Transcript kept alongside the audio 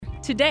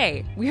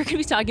today we are going to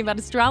be talking about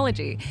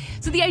astrology.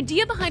 So the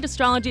idea behind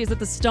astrology is that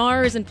the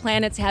stars and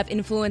planets have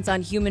influence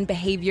on human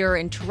behavior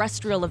and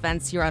terrestrial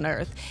events here on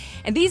Earth.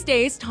 And these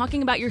days,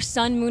 talking about your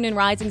sun, moon, and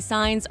rising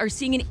signs are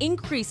seeing an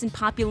increase in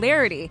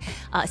popularity,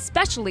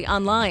 especially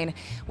online.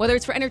 Whether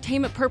it's for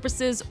entertainment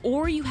purposes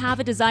or you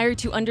have a desire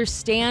to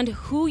understand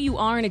who you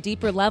are on a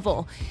deeper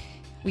level.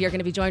 We are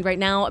going to be joined right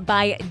now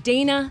by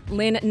Dayna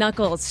Lynn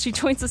Nuckolls. She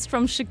joins us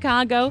from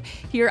Chicago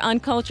here on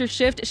Culture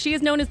Shift. She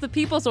is known as the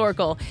People's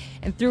Oracle,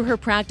 and through her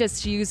practice,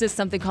 she uses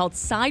something called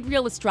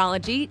sidereal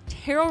astrology,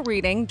 tarot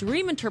reading,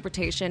 dream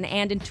interpretation,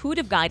 and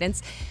intuitive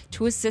guidance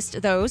to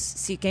assist those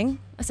seeking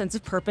a sense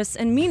of purpose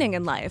and meaning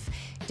in life.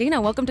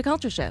 Dayna, welcome to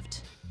Culture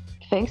Shift.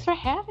 Thanks for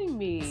having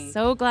me.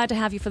 So glad to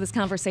have you for this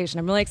conversation.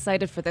 I'm really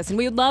excited for this, and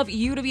we would love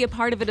you to be a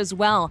part of it as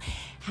well.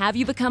 Have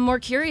you become more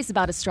curious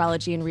about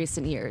astrology in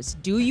recent years?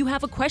 Do you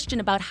have a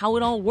question about how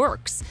it all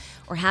works?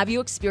 Or have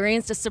you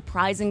experienced a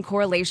surprising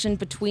correlation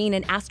between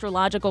an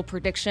astrological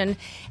prediction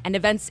and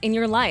events in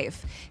your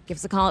life? Give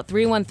us a call at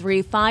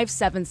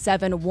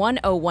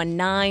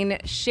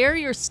 313-577-1019. Share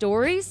your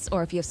stories,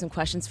 or if you have some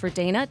questions for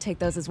Dayna, take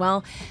those as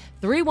well.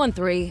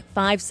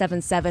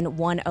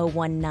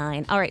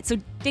 313-577-1019. All right, so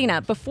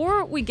Dayna,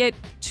 before we get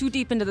too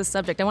deep into the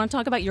subject, I want to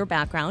talk about your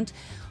background.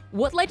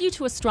 What led you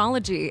to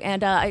astrology?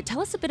 And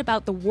tell us a bit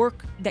about the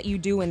work that you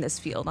do in this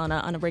field on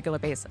a regular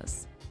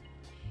basis.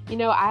 You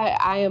know,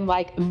 I am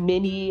like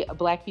many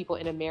Black people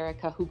in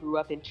America who grew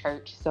up in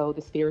church, so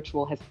the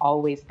spiritual has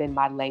always been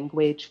my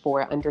language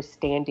for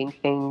understanding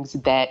things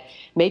that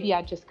maybe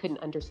I just couldn't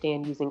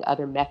understand using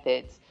other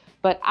methods.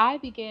 But I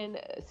began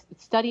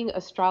studying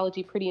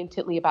astrology pretty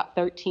intently about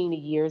 13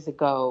 years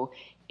ago,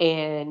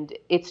 and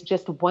it's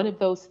just one of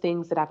those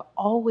things that I've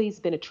always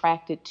been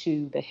attracted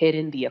to, the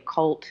hidden, the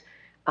occult,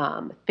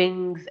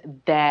 things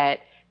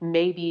that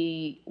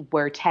maybe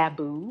were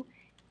taboo.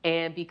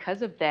 And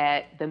because of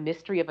that, the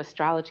mystery of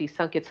astrology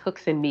sunk its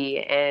hooks in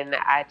me, and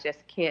I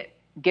just can't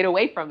get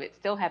away from it.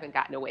 Still haven't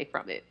gotten away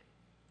from it.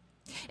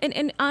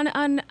 And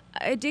on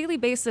a daily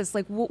basis,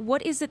 like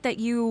what is it that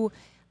you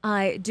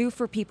do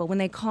for people when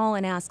they call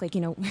and ask, like,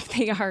 you know,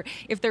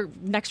 if their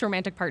next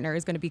romantic partner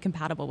is going to be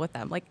compatible with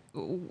them? Like,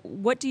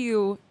 what do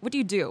you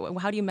do?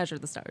 How do you measure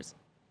the stars?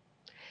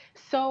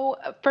 So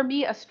for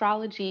me,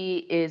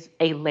 astrology is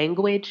a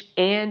language,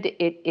 and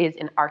it is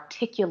an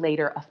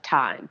articulator of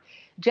time.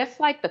 Just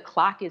like the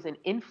clock isn't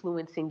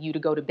influencing you to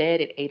go to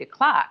bed at 8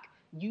 o'clock,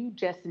 you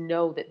just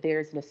know that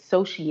there's an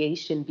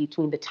association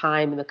between the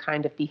time and the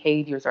kind of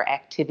behaviors or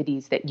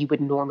activities that you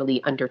would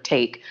normally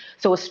undertake.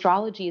 So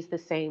astrology is the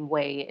same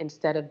way.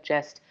 Instead of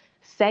just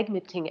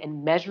segmenting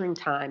and measuring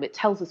time, it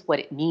tells us what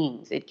it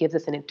means. It gives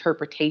us an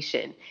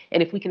interpretation.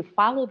 And if we can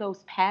follow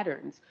those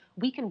patterns,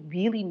 we can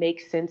really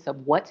make sense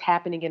of what's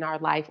happening in our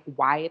life,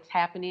 why it's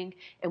happening,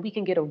 and we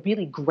can get a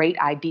really great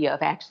idea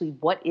of actually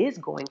what is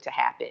going to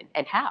happen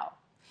and how.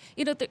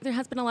 You know, there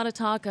has been a lot of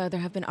talk. There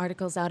have been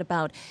articles out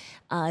about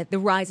the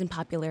rise in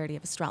popularity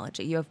of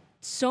astrology. You have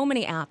so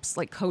many apps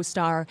like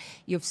CoStar.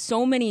 You have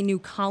so many new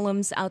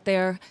columns out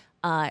there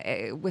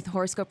with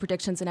horoscope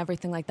predictions and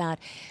everything like that.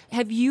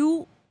 Have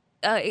you,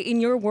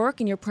 in your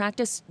work, in your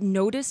practice,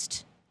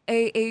 noticed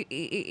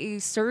a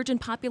surge in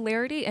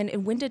popularity?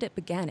 And when did it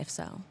begin, if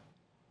so?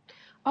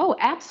 Oh,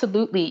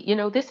 absolutely. You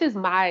know, this is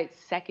my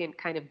second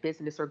kind of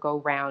business or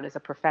go round as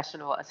a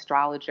professional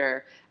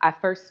astrologer. I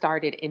first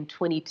started in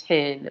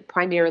 2010,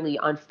 primarily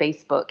on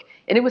Facebook,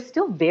 and it was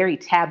still very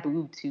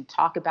taboo to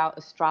talk about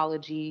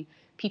astrology.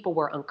 People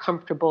were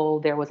uncomfortable.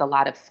 There was a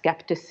lot of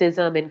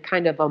skepticism and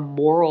kind of a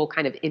moral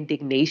kind of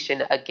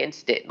indignation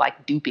against it,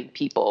 like duping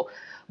people.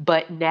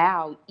 But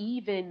now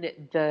even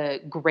the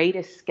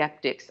greatest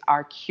skeptics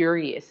are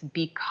curious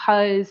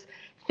because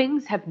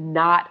things have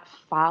not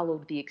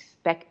followed the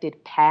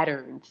expected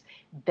patterns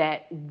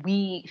that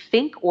we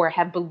think or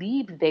have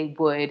believed they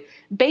would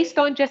based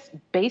on just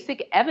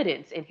basic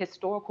evidence and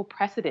historical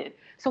precedent.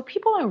 So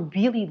people are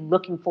really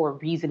looking for a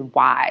reason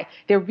why.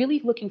 They're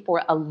really looking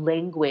for a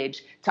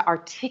language to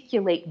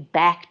articulate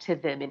back to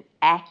them an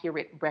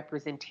accurate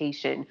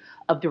representation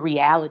of the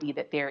reality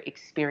that they're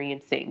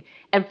experiencing.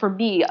 And for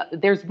me,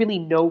 there's really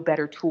no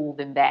better tool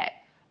than that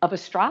of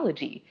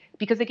astrology.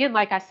 Because again,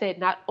 like I said,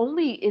 not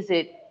only is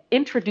it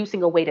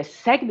introducing a way to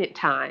segment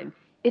time,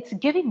 it's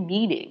giving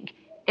meaning.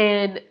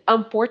 And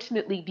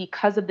unfortunately,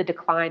 because of the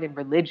decline in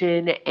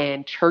religion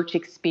and church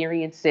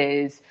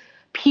experiences,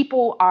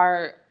 people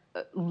are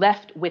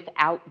left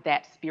without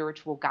that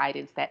spiritual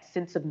guidance, that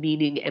sense of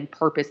meaning and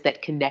purpose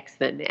that connects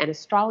them. And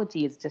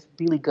astrology is just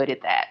really good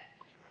at that.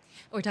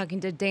 We're talking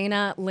to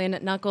Dayna Lynn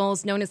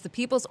Nuckolls, known as the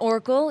People's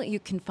Oracle. You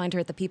can find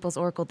her at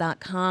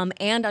thepeoplesoracle.com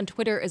and on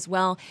Twitter as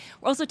well.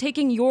 We're also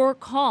taking your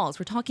calls.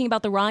 We're talking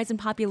about the rise in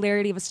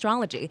popularity of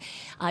astrology.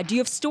 Do you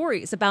have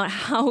stories about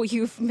how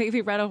you've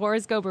maybe read a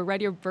horoscope or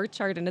read your birth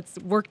chart and it's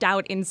worked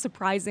out in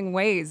surprising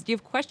ways? Do you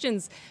have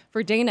questions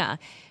for Dayna?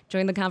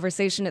 Join the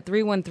conversation at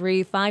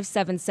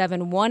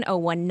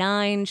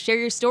 313-577-1019. Share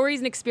your stories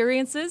and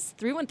experiences,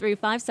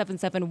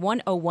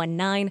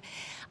 313-577-1019.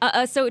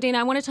 So, Dayna,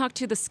 I want to talk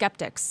to the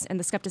skeptics and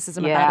the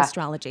skepticism about Yeah.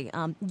 astrology.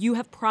 You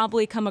have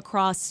probably come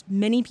across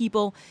many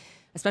people,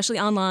 especially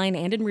online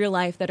and in real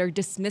life, that are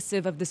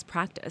dismissive of this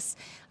practice.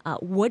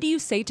 What do you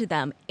say to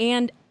them?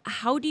 And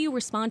how do you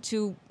respond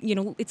to,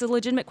 it's a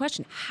legitimate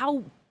question.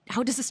 How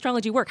does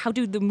astrology work? How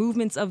do the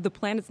movements of the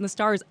planets and the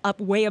stars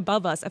up way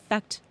above us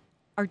affect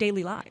our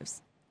daily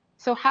lives?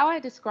 So, how I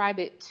describe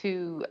it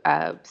to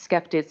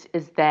skeptics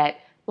is that,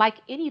 like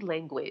any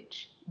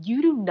language,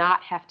 you do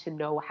not have to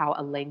know how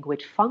a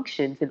language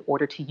functions in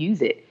order to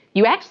use it.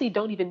 You actually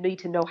don't even need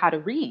to know how to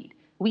read.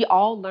 We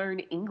all learn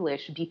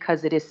English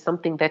because it is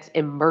something that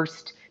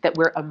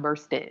we're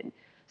immersed in.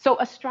 So,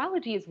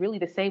 astrology is really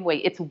the same way.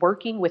 It's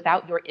working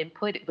without your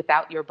input,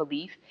 without your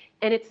belief,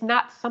 and it's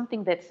not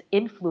something that's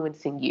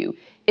influencing you.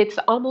 It's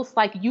almost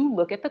like you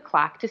look at the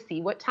clock to see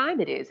what time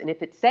it is. And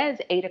if it says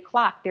 8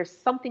 o'clock, there's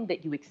something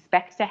that you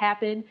expect to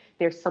happen.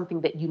 There's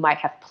something that you might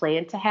have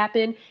planned to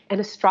happen.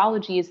 And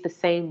astrology is the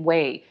same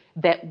way,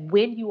 that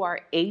when you are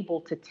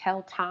able to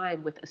tell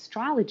time with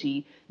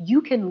astrology,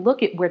 you can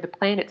look at where the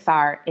planets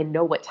are and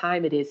know what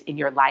time it is in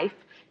your life,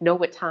 know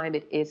what time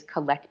it is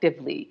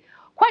collectively.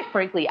 Quite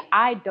frankly,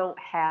 I don't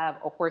have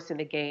a horse in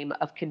the game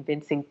of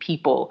convincing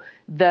people.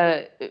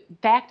 The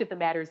fact of the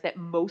matter is that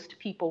most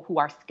people who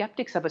are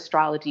skeptics of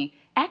astrology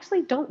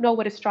actually don't know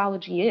what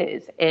astrology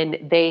is. And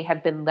they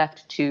have been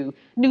left to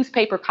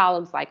newspaper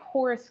columns like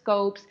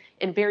horoscopes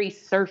and very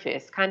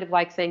surface, kind of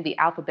like saying the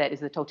alphabet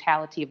is the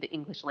totality of the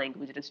English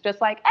language. And it's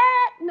just like,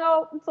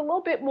 no, it's a little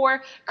bit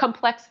more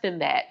complex than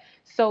that.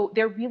 So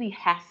there really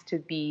has to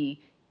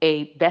be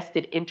a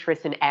vested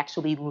interest in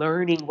actually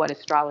learning what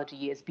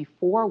astrology is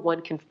before one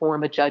can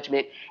form a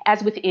judgment,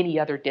 as with any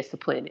other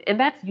discipline. And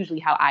that's usually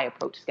how I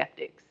approach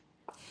skeptics.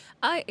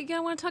 I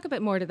want to talk a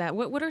bit more to that.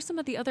 What are some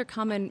of the other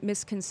common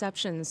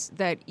misconceptions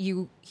that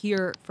you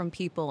hear from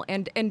people?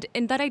 And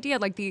that idea,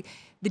 like the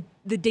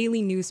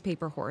daily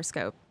newspaper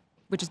horoscope,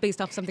 which is based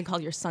off something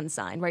called your sun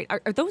sign, right?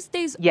 Are those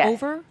days Yes.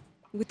 over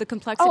with the Oh,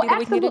 complexity that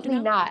we've needed to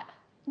absolutely know? not.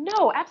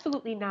 No,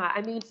 absolutely not.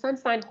 I mean, sun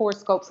sign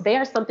horoscopes, they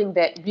are something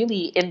that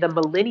really, in the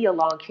millennia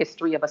long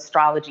history of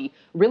astrology,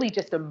 really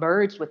just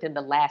emerged within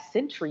the last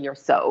century or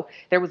so.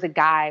 There was a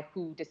guy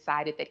who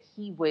decided that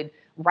he would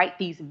write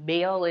these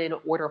mail in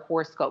order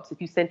horoscopes.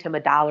 If you sent him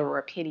 $1 or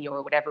a penny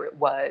or whatever it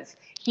was,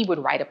 he would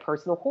write a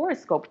personal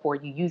horoscope for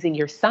you using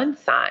your sun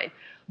sign.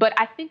 But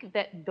I think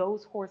that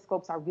those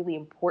horoscopes are really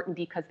important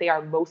because they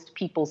are most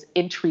people's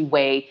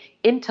entryway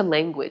into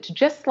language,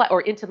 just like,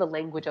 or into the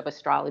language of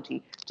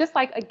astrology. Just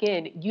like,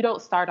 again, you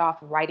don't start off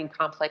writing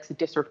complex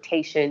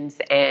dissertations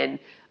and,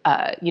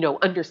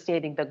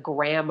 understanding the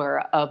grammar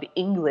of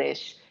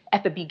English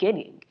at the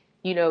beginning.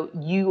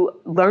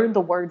 You learn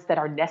the words that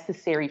are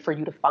necessary for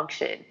you to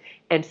function.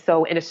 And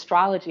so in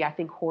astrology, I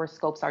think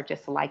horoscopes are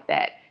just like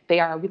that. They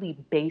are a really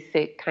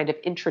basic kind of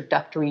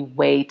introductory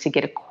way to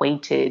get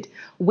acquainted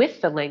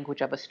with the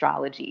language of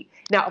astrology.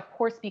 Now, of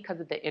course,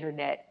 because of the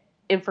internet,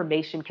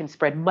 information can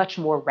spread much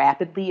more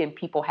rapidly and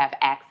people have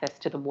access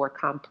to the more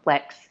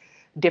complex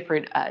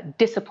different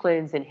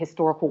disciplines and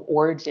historical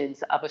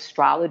origins of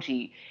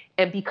astrology.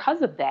 And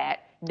because of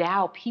that,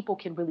 now people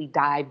can really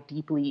dive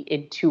deeply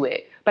into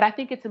it. But I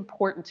think it's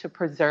important to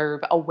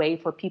preserve a way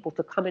for people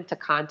to come into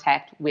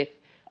contact with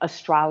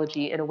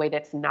astrology in a way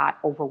that's not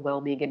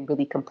overwhelming and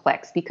really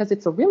complex, because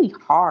it's a really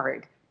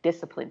hard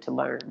discipline to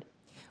learn.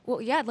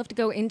 Well, yeah, I'd love to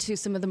go into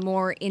some of the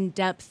more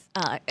in-depth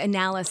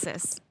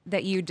analysis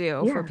that you do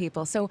for Yeah.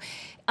 people. So,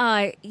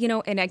 and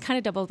I kind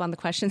of doubled on the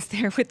questions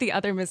there with the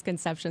other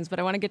misconceptions, but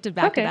I want to get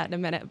back to Okay. that in a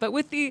minute. But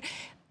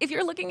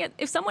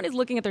if someone is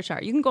looking at their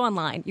chart, you can go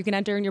online, you can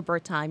enter in your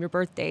birth time, your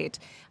birth date,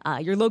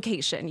 your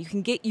location. You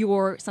can get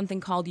something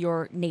called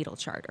your natal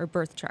chart or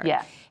birth chart. Yeah.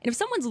 And if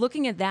someone's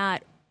looking at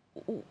that,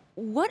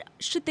 what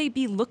should they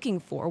be looking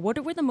for?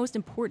 What were the most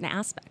important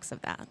aspects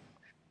of that?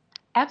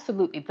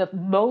 Absolutely. The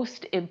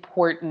most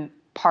important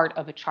part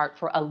of a chart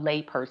for a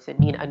layperson,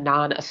 meaning a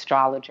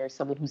non-astrologer,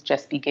 someone who's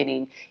just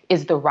beginning,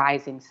 is the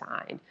rising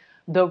sign.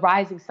 The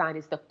rising sign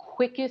is the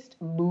quickest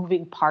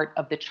moving part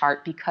of the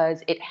chart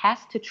because it has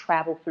to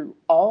travel through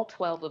all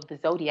 12 of the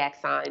zodiac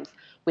signs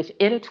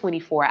within a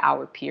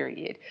 24-hour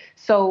period.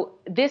 So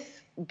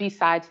this,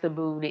 besides the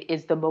moon,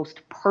 is the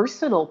most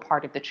personal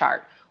part of the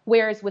chart.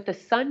 Whereas with the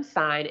sun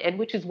sign, and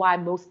which is why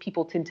most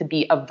people tend to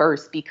be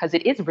averse because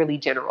it is really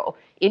general.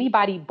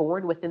 Anybody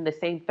born within the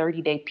same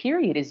 30-day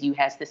period as you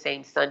has the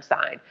same sun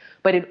sign.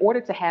 But in order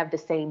to have the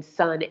same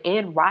sun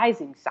and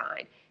rising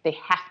sign, they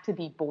have to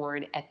be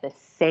born at the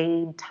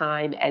same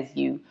time as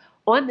you,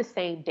 on the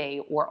same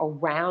day or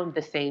around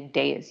the same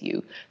day as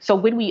you. So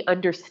when we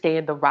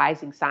understand the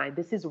rising sign,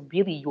 this is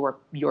really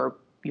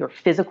your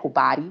physical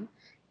body.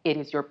 It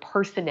is your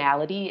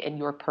personality and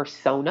your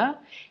persona,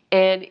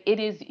 and it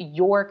is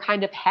your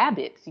kind of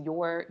habits,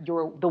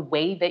 the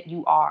way that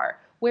you are.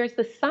 Whereas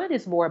the sun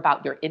is more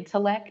about your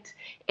intellect.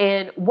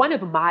 And one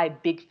of my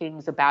big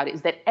things about it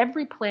is that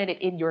every planet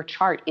in your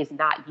chart is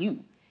not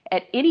you.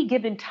 At any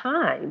given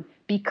time,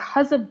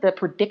 because of the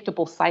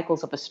predictable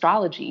cycles of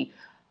astrology,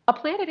 A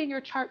planet in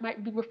your chart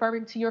might be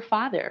referring to your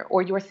father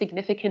or your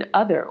significant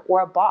other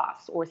or a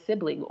boss or a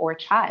sibling or a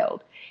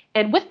child.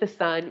 And with the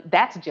sun,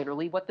 that's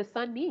generally what the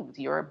sun means.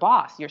 You're a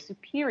boss, your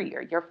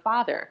superior, your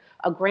father,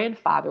 a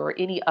grandfather, or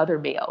any other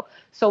male.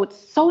 So it's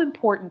so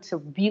important to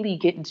really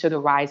get into the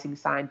rising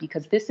sign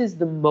because this is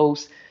the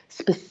most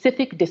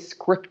specific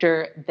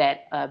descriptor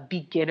that a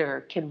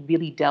beginner can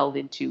really delve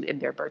into in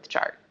their birth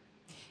chart.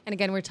 And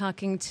again, we're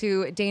talking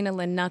to Dayna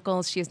Lynn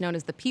Nuckolls. She is known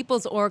as the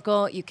People's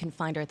Oracle. You can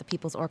find her at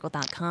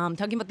thepeoplesoracle.com.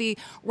 Talking about the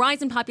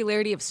rise in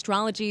popularity of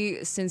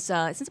astrology since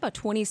about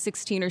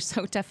 2016 or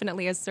so.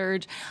 Definitely a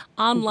surge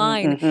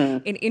online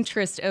in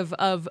interest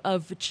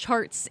of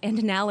charts and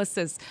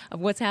analysis of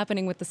what's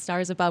happening with the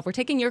stars above. We're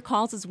taking your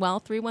calls as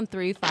well,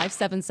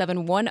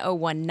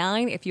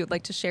 313-577-1019, if you would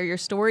like to share your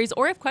stories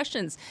or have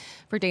questions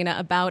for Dayna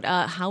about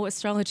how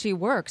astrology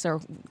works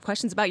or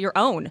questions about your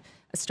own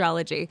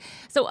astrology.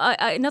 So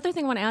another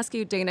thing I want to ask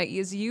you, Dayna,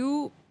 is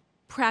you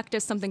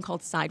practice something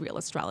called sidereal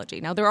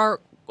astrology. Now, there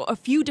are a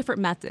few different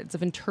methods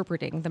of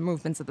interpreting the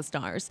movements of the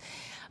stars,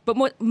 but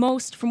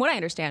from what I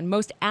understand,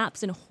 most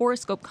apps and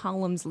horoscope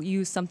columns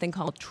use something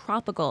called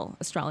tropical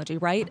astrology,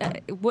 right?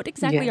 What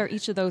exactly are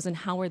each of those and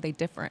how are they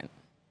different?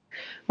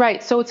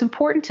 Right. So it's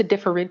important to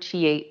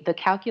differentiate the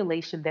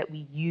calculation that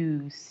we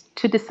use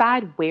to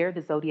decide where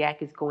the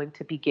zodiac is going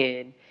to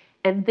begin,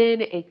 and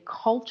then a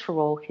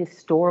cultural,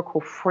 historical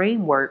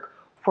framework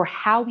for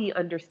how we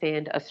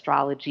understand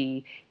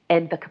astrology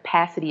and the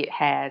capacity it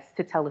has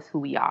to tell us who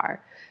we are.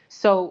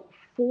 So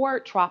for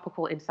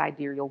tropical and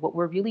sidereal, what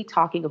we're really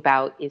talking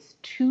about is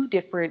two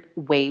different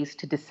ways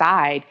to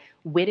decide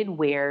when and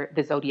where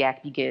the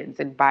zodiac begins.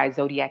 And by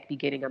zodiac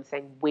beginning, I'm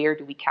saying where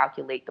do we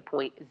calculate the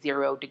point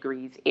 0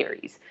 degrees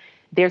Aries?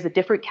 There's a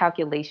different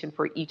calculation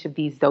for each of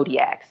these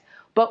zodiacs.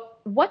 But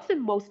what's the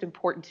most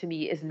important to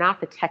me is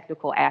not the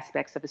technical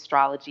aspects of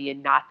astrology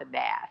and not the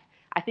math.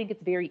 I think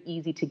it's very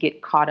easy to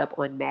get caught up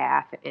on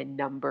math and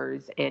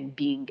numbers and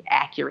being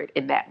accurate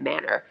in that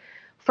manner.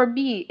 For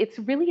me, it's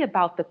really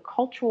about the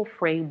cultural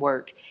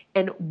framework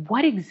and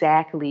what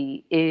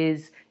exactly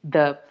is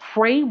the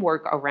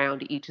framework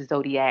around each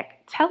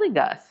zodiac telling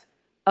us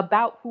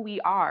about who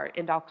we are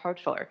and our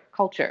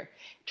culture.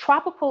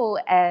 Tropical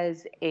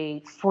as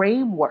a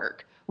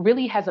framework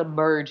really has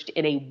emerged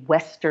in a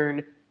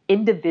Western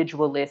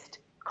individualist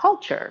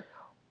culture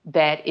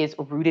that is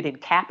rooted in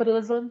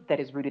capitalism, that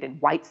is rooted in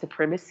white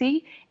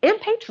supremacy and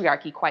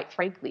patriarchy, quite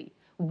frankly.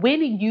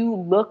 When you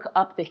look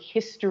up the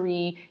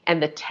history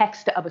and the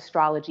text of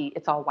astrology,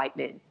 it's all white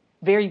men.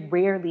 Very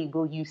rarely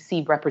will you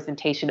see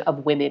representation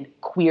of women,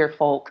 queer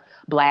folk,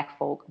 black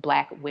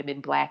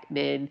women, black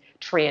men,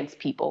 trans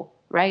people,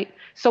 right?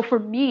 So for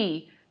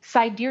me,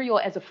 sidereal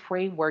as a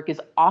framework is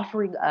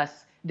offering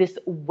us this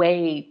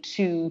way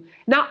to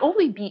not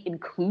only be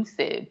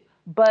inclusive,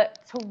 but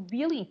to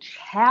really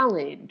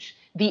challenge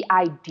the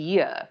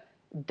idea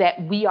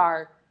that we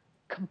are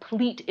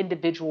complete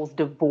individuals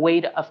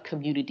devoid of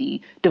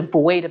community,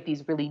 devoid of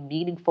these really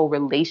meaningful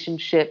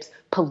relationships,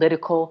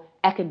 political,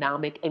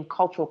 economic, and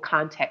cultural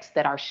contexts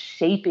that are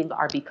shaping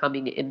our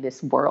becoming in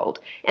this world.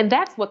 And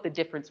that's what the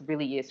difference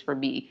really is for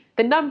me.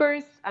 The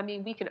numbers, I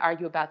mean, we can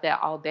argue about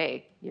that all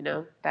day.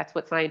 That's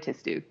what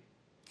scientists do.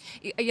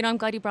 I'm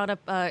glad you brought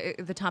up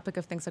the topic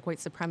of things like white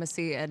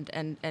supremacy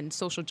and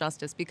social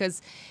justice,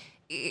 because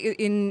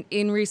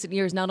in recent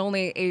years, not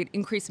only an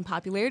increase in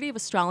popularity of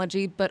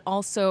astrology, but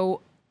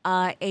also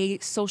a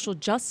social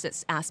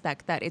justice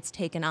aspect that it's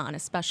taken on,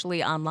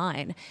 especially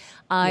online.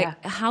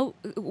 How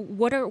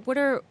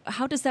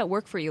does that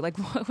work for you? Like,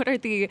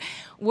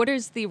 what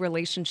is the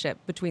relationship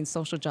between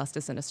social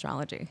justice and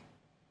astrology?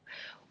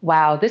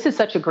 Wow, this is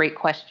such a great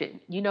question.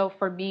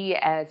 For me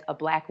as a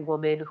Black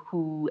woman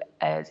who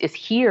is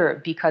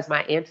here because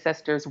my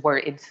ancestors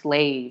were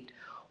enslaved,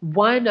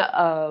 one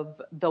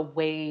of the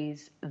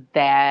ways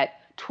that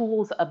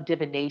tools of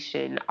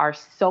divination are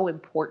so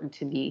important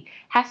to me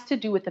has to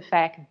do with the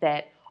fact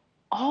that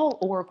all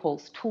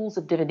oracles, tools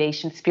of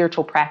divination,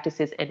 spiritual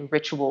practices, and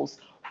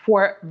rituals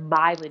for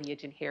my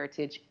lineage and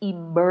heritage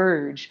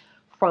emerge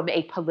from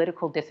a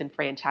political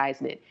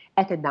disenfranchisement,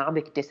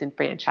 economic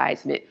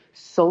disenfranchisement,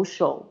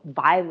 social,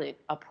 violent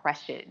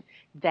oppression,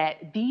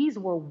 that these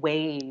were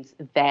ways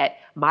that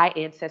my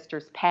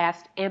ancestors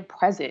past and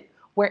present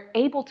were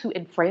able to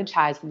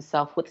enfranchise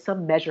themselves with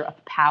some measure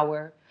of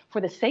power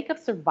for the sake of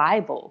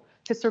survival,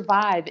 to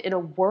survive in a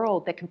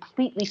world that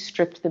completely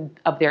stripped them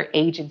of their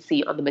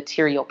agency on the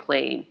material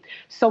plane.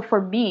 So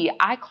for me,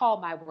 I call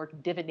my work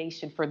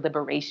divination for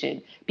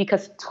liberation,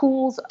 because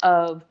tools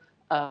of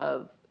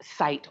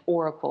sight,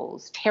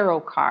 oracles,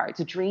 tarot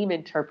cards, dream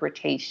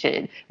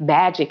interpretation,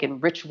 magic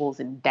and rituals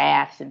and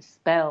baths and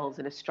spells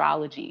and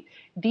astrology,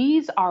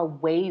 these are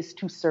ways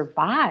to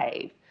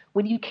survive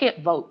when you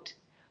can't vote,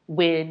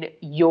 when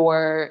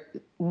your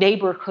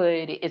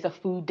neighborhood is a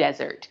food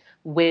desert,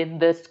 when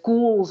the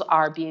schools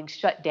are being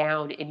shut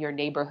down in your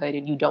neighborhood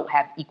and you don't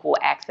have equal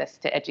access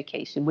to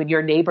education, when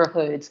your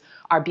neighborhoods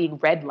are being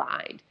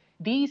redlined.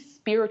 These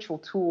spiritual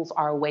tools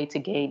are a way to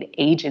gain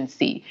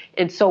agency.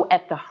 And so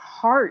at the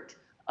heart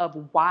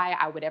of why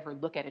I would ever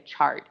look at a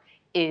chart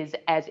is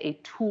as a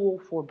tool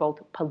for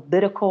both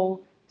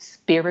political,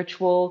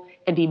 spiritual,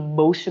 and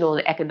emotional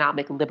and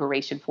economic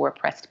liberation for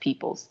oppressed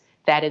peoples.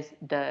 That is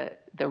the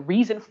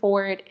reason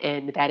for it,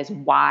 and that is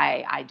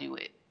why I do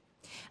it.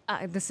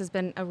 This has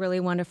been a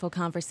really wonderful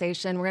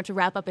conversation. We're going to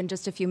wrap up in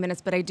just a few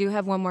minutes, but I do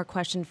have one more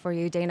question for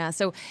you, Dayna.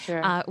 So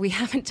Sure. we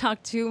haven't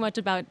talked too much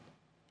about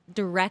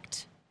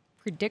direct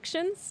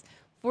predictions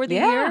for the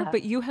year,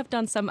 but you have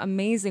done some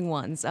amazing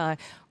ones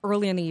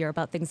early in the year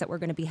about things that were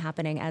going to be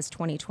happening as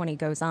 2020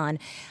 goes on.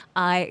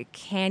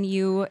 Can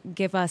you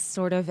give us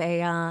sort of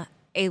a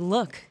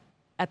look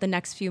at the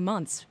next few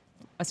months,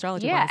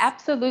 astrology-wise? Yeah,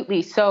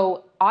 absolutely.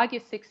 So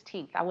August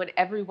 16th, I want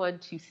everyone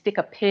to stick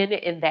a pin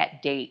in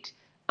that date.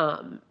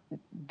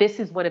 This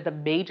is one of the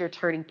major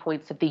turning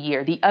points of the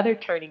year. The other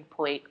turning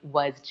point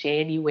was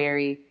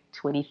January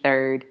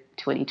 23rd,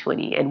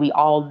 2020. And we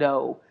all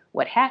know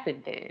what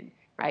happened then,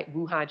 right?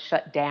 Wuhan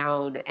shut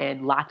down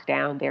and locked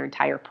down their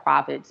entire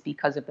province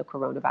because of the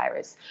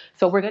coronavirus.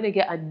 So we're going to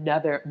get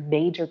another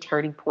major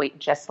turning point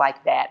just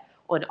like that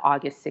on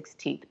August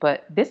 16th.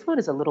 But this one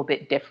is a little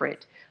bit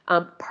different.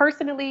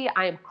 Personally,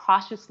 I am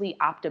cautiously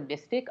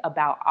optimistic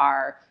about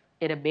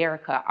in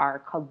America, our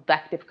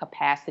collective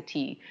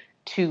capacity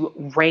to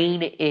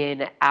rein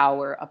in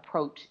our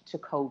approach to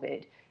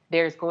COVID.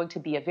 There's going to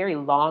be a very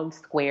long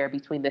square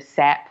between the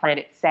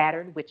planet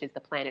Saturn, which is the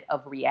planet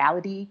of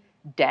reality,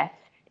 death,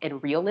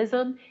 and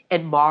realism,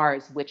 and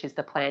Mars, which is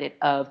the planet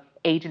of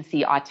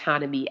agency,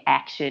 autonomy,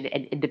 action,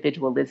 and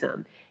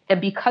individualism. And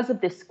because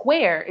of this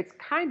square, it's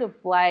kind of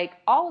like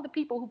all of the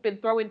people who've been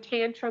throwing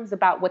tantrums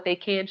about what they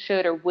can,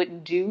 should, or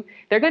wouldn't do,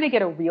 they're going to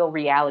get a real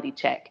reality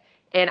check.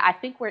 And I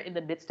think we're in the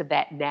midst of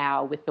that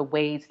now with the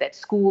ways that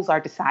schools are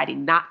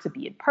deciding not to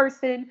be in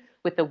person,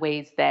 with the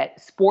ways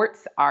that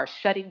sports are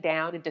shutting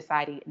down and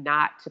deciding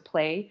not to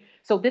play.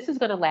 So this is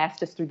going to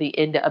last us through the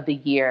end of the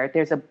year.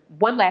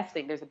 One last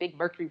thing. There's a big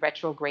Mercury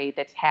retrograde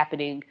that's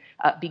happening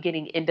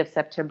beginning end of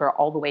September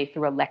all the way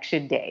through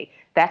Election Day.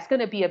 That's going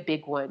to be a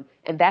big one.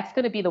 And that's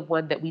going to be the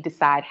one that we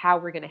decide how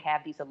we're going to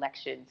have these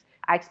elections.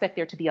 I expect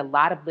there to be a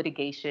lot of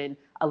litigation,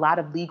 a lot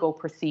of legal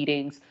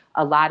proceedings,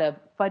 a lot of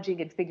fudging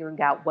and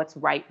figuring out what's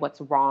right, what's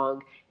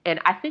wrong.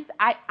 And I think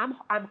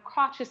I'm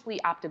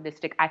cautiously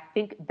optimistic. I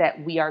think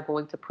that we are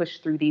going to push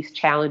through these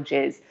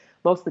challenges,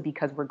 mostly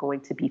because we're going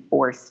to be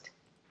forced.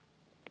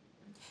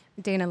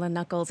 Dayna Lynn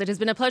Nuckolls, it has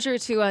been a pleasure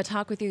to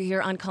talk with you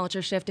here on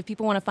Culture Shift. If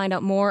people want to find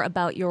out more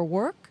about your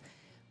work,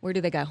 where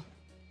do they go?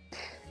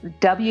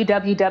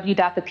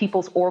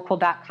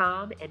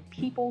 www.thepeoplesoracle.com and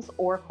People's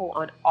Oracle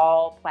on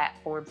all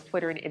platforms.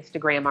 Twitter and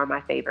Instagram are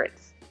my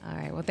favorites. All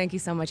right. Well, thank you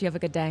so much. You have a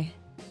good day.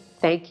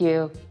 Thank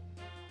you.